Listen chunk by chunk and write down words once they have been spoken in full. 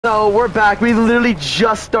So we're back. We literally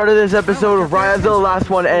just started this episode right as the last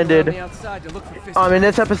one ended. In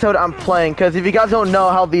this episode I'm playing, because if you guys don't know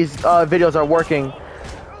how these videos are working,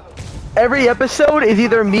 every episode is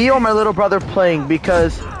either me or my little brother playing,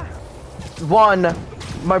 because one,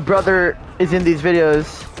 my brother is in these videos,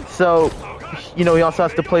 so you know he also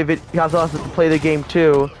has to play the game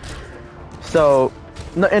too. So,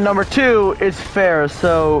 and number two, it's fair.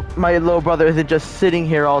 So my little brother isn't just sitting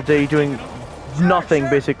here all day doing nothing,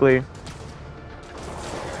 basically.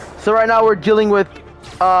 So right now we're dealing with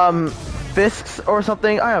Fisks or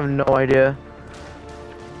something. I have no idea.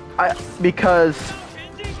 Because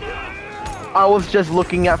I was just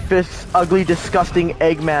looking at Fisk's ugly, disgusting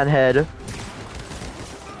Eggman head.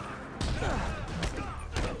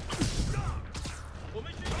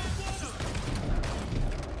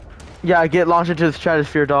 Yeah, get launched into the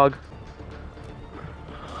stratosphere, dog.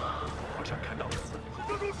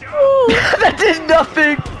 That did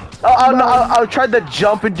nothing! I'll try to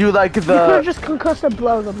jump and do like the... You could've just concussive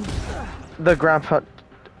blow them. The grandpa...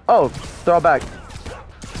 Oh, throw it back.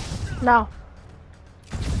 No.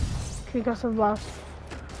 Concussive blast.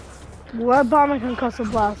 Web bomb and concussive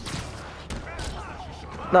blast.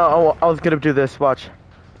 No, I was gonna do this, watch.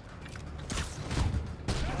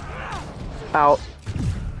 Out.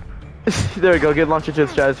 There we go, get launched into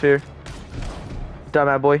the stratosphere. Dumb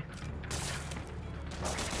bad boy.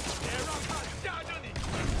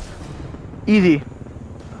 Easy.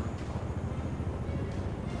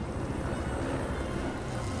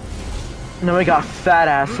 Now we got fat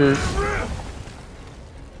asses.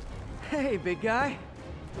 Hey, big guy.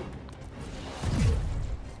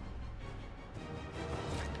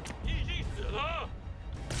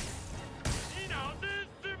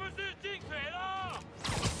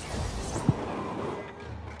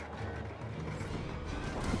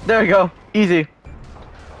 There we go. Easy.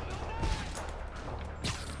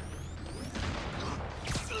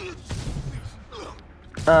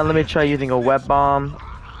 Let me try using a web bomb.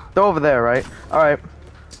 They're over there, right? Alright.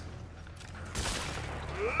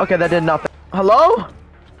 Okay, that did nothing. Hello?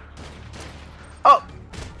 Oh!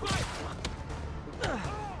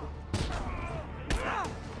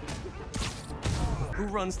 Who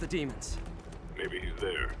runs the demons? Maybe he's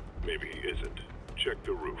there. Maybe he isn't. Check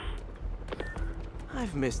the roof.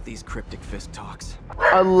 I've missed these cryptic fist talks.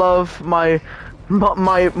 I love one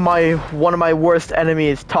of my worst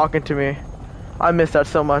enemies talking to me. I miss that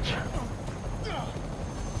so much.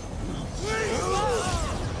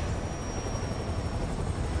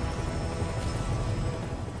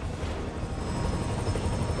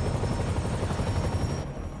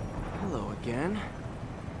 Hello again.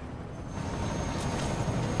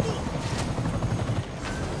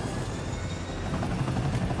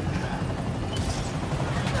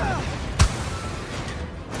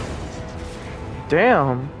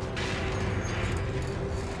 Damn.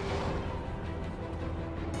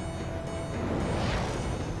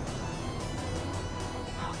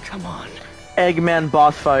 Come on. Eggman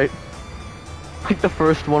boss fight. Like the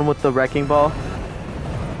first one with the wrecking ball.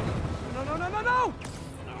 No, no, no, no, no!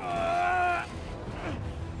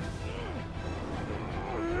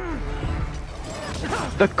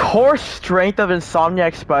 The core strength of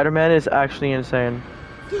Insomniac Spider-Man is actually insane.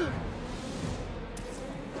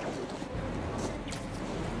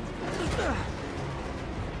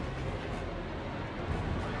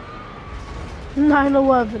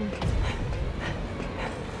 9/11.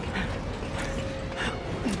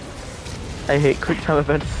 I hate quick time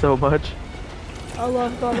events so much. I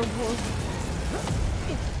love God of War.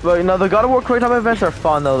 But you know, the God of War quick time events are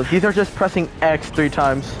fun though. These are just pressing X 3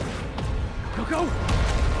 times. Go, go!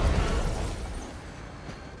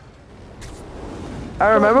 I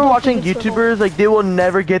remember watching YouTubers, like, they will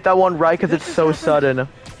never get that one right because it's so sudden.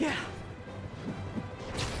 Yeah.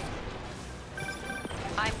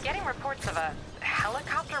 I'm getting reports of a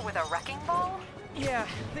helicopter with a wrecking ball. Yeah,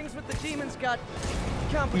 things with the demons got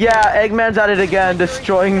complicated. Yeah, Eggman's at it again,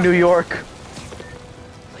 destroying New York.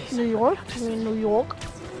 New York? I mean New York.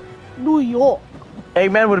 New York.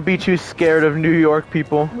 Eggman would be too scared of New York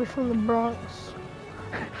people. We're from the Bronx.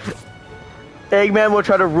 Eggman will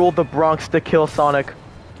try to rule the Bronx to kill Sonic.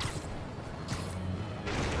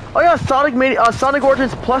 Oh yeah, Sonic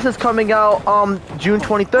Origins Plus is coming out June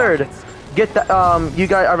 23rd. Get that, you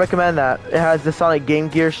guys, I recommend that. It has the Sonic Game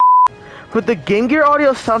Gear but the Game Gear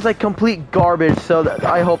audio sounds like complete garbage, so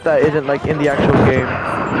I hope that isn't like in the actual game.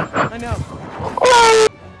 I know.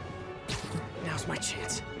 Now's my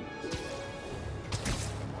chance.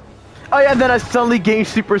 Oh yeah, and then I suddenly gained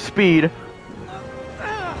super speed.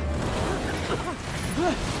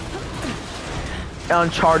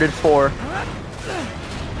 Uncharted 4.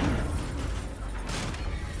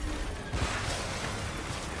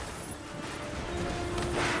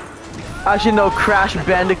 Actually, no, Crash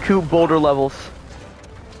Bandicoot boulder levels.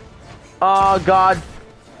 Oh, God.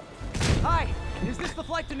 Hi, is this the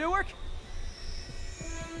flight to Newark?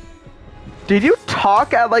 Did you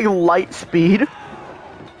talk at, like, light speed?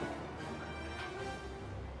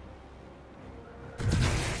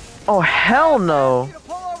 Oh, hell no. You to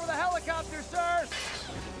pull over the helicopter, sir.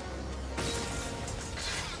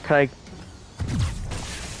 Can I...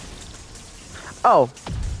 Oh.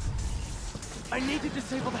 I need to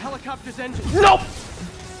disable the helicopter's engine. Nope!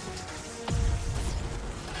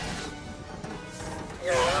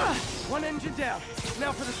 One engine down.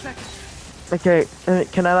 Now for the second. Okay,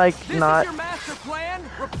 can I, like, This not... is your master plan?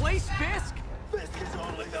 Replace Fisk? Fisk is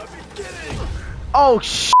only the beginning. Oh,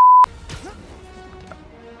 sh**.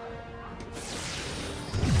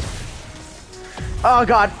 Oh,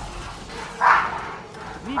 God.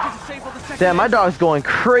 Need to disable the second. Damn, my dog's going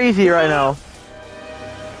crazy right now.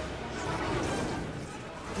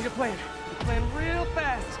 Need a plan. Plan real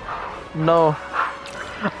fast. No.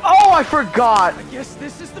 Oh, I forgot. I guess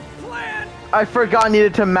this is the plan. I forgot I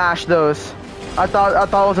needed to mash those. I thought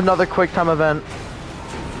it was another quick time event.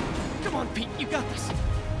 Come on, Pete. You got this.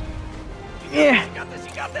 Yeah. You got this.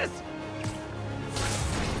 You got this.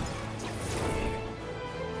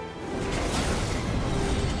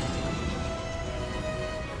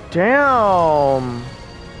 Damn.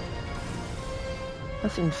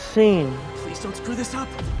 That's insane. Please don't screw this up.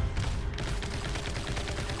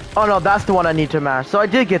 Oh no, that's the one I need to mash. So I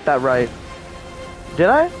did get that right. Did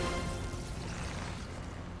I?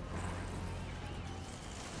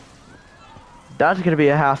 That's gonna be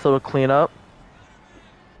a hassle to clean up.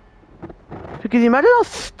 Because you imagine how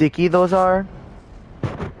sticky those are?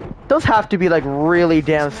 Those have to be like really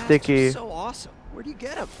damn sticky. So awesome. Where do you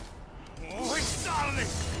get them? Oh, it's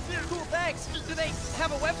cool, thanks. Do they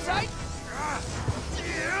have a website?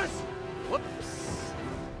 Yes. Whoops.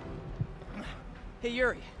 Hey,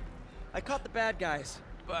 Yuri. I caught the bad guys,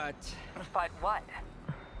 but... But what?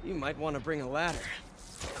 You might want to bring a ladder.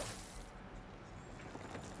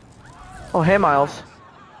 Oh, hey, Miles.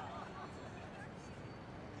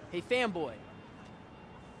 Hey, fanboy.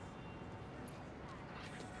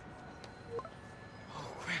 Oh,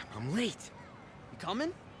 crap, I'm late. You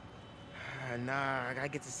coming? Nah, I gotta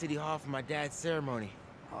get to City Hall for my dad's ceremony.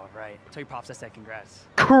 All right. Tell your pops I said congrats.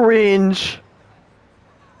 Cringe.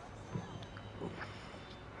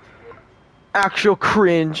 Actual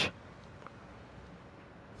cringe.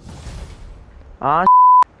 Ah,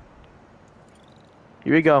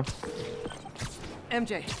 here we go.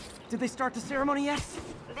 MJ, did they start the ceremony yet?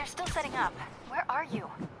 They're still setting up. Where are you?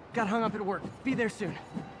 Got hung up at work. Be there soon.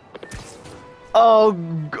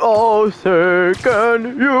 Oh, say,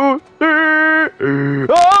 can you see?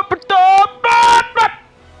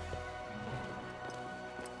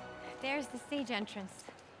 There's the stage entrance.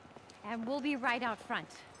 And we'll be right out front.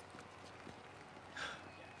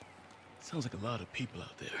 Sounds like a lot of people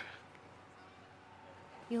out there.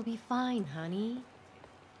 You'll be fine, honey.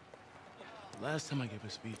 The last time I gave a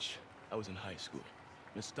speech, I was in high school.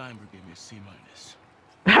 Miss Steinberg gave me a C-.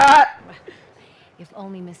 If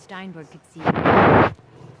only Miss Steinberg could see you.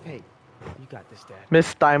 Hey, you got this, Dad. Miss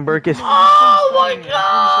Steinberg is. Oh my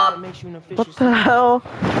God! What the hell?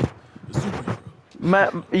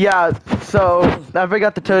 Yeah. So I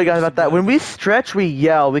forgot to tell you guys about that. When we stretch, we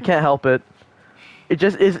yell. We can't help it. It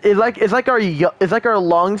just is. It's like our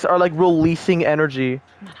lungs are like releasing energy.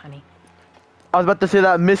 Not honey. I was about to say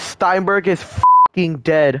that Miss Steinberg is fucking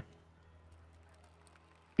dead.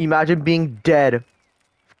 Imagine being dead.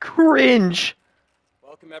 Cringe.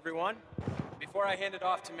 Welcome, everyone. Before I hand it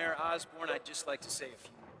off to Mayor Osborne, I'd just like to say a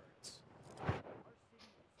few words.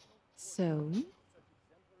 So?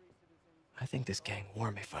 I think this gang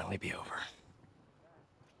war may finally be over.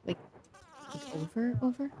 Like, over?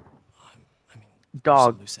 I mean,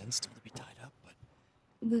 Dog. some loose ends still to be tied up, but...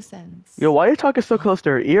 Loose ends. Yo, why are you talking so close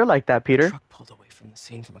to her ear like that, Peter? The truck pulled away from the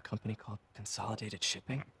scene from a company called Consolidated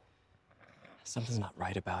Shipping. Something's not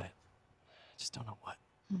right about it. I just don't know what.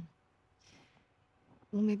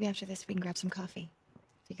 Well, maybe after this we can grab some coffee.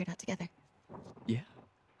 Figure it out together. Yeah.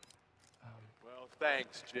 Well,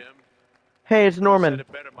 thanks, Jim. Hey, it's I said Norman.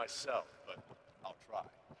 it better myself, but I'll try.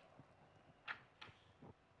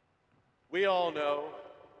 We all know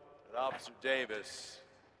that Officer Davis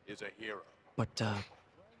is a hero. But,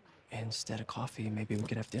 instead of coffee, maybe we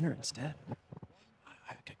could have dinner instead.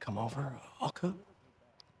 I could come over, I'll cook.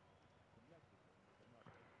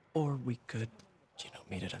 Or we could,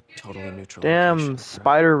 meet at a totally neutral Damn, location.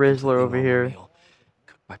 Spider Rizzler over Completely normal here. meal,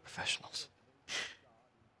 cooked by professionals.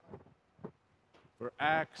 For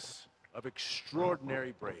acts of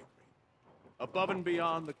extraordinary bravery, above and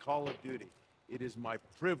beyond the call of duty, it is my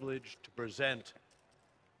privilege to present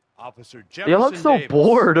Officer Jefferson You look so Davis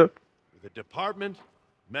bored. with the Department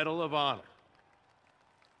Medal of Honor.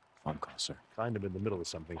 Phone call, sir. Kind of in the middle of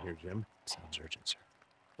something here, Jim. Sounds urgent, sir.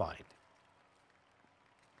 Fine.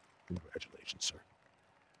 Congratulations, sir.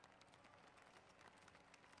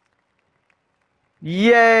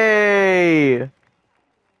 Yay!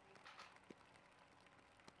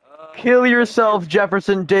 Kill yourself,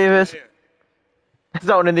 Jefferson Davis.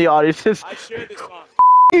 Someone in the audience says, I share this bond.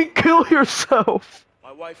 kill yourself.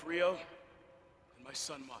 My wife, Rio, and my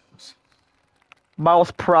son, Miles.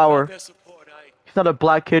 Miles Prower. Their support, He's not a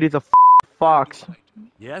black kid, he's a fox.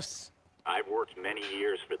 Yes? I've worked many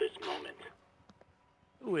years for this moment.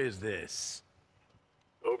 Who is this?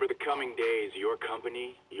 Over the coming days, your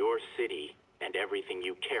company, your city, and everything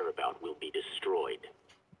you care about will be destroyed.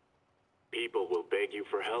 People will beg you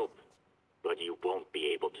for help, but you won't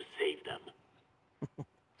be able to save them.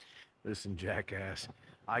 Listen, jackass.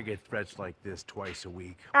 I get threats like this twice a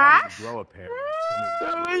week. Why don't you grow a pair?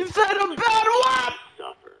 He said a bad one!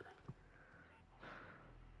 Suffer.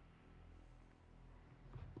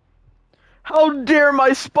 How dare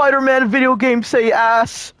my Spider-Man video game say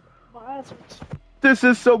ass? This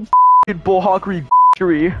is some f***ing bullhawkery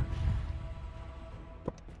b***ery.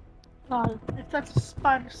 If that's a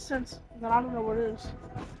spider sense, then I don't know what it is.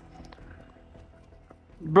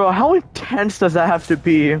 Bro, how intense does that have to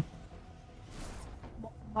be?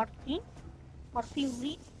 Martin? Martin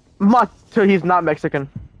Lee? So he's not Mexican.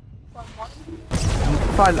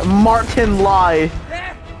 Fine, Martin Lie.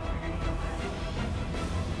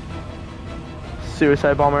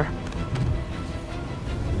 Suicide bomber.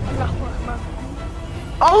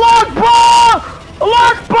 Allah Akbar! Allah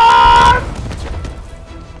Akbar!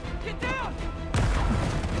 Get down!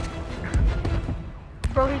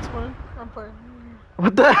 Bro, he's winning. I'm playing.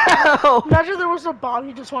 What the hell? Imagine there was a bomb,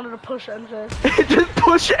 he just wanted to push MJ. Just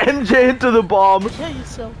push MJ into the bomb. Yeah, you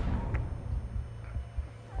so.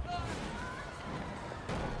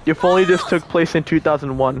 If only this took place in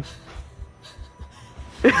 2001.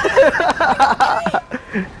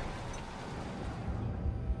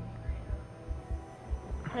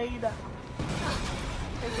 Peter.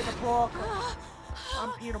 Peter Parker.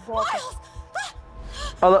 I'm Peter Parker.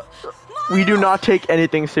 We do not take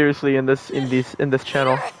anything seriously in this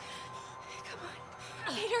channel.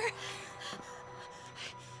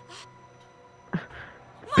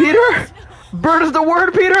 Peter! Bird is the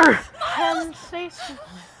word, Peter! Sensation.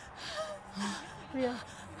 Yeah.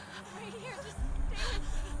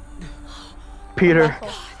 Peter.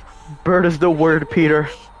 Bird is the word, Peter.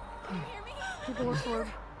 Peter, what's the word?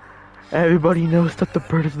 Everybody knows that the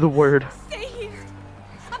bird is the word. Stay here.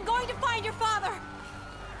 I'm going to find your father.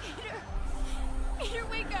 Peter. Peter,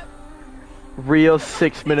 wake up. Rio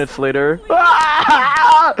 6 minutes later.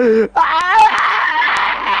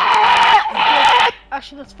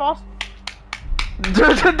 Actually, that's false.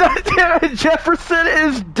 Jefferson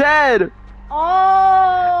is dead.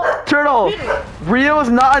 Oh! Turtle. Peter. Rio is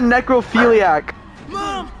not a necrophiliac.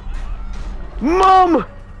 Mom! Mom!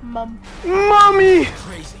 Mom. Mommy!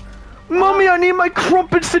 Crazy. Mommy, I need my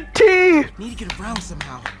crumpets and tea! Need to get around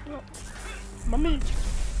somehow. Mommy.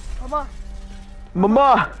 Mama.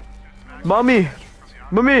 Mama! Mommy!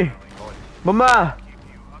 Mommy! Mama!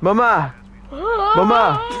 Mama!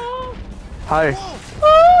 Mama! Hi.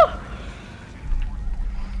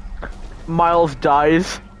 Miles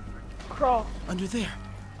dies. Crawl. Under there.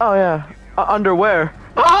 Oh yeah. Underwear.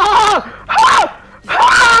 Ah! Ah!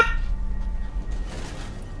 Ah!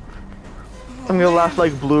 I'm gonna laugh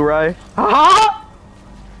like Blu-ray. Ah!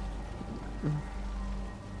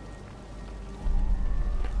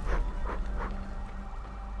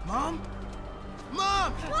 Mom?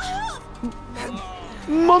 Mom!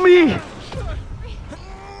 Mommy!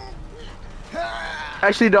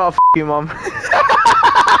 Actually, no, f you, Mom.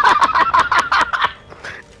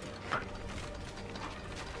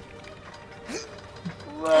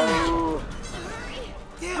 Whoa!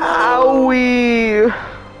 Owie!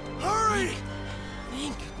 Hurry!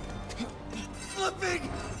 Ink! Flipping!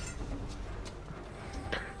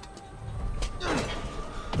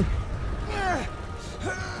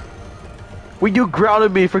 Well, you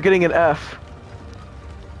grounded me for getting an F.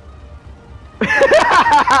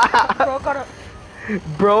 Bro, gotta.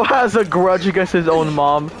 Bro has a grudge against his own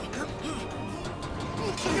mom.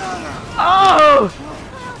 Oh!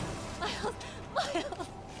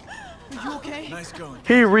 You okay? Nice going.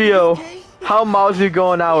 Hey Rio, how Miles you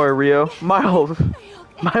going hour, Rio? Miles.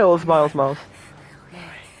 Miles.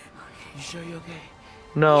 You sure you okay?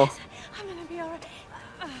 No. I'm gonna be alright.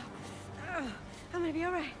 I'm gonna be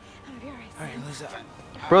alright. I'm gonna be alright. Alright, Lisa.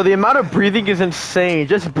 Bro, the amount of breathing is insane.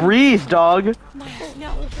 Just breathe, dog. Miles,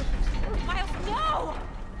 no. Miles, no!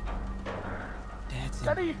 Dad's in.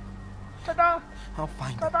 Daddy, sit down. I'll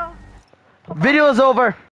find him. Sit down. Video is over.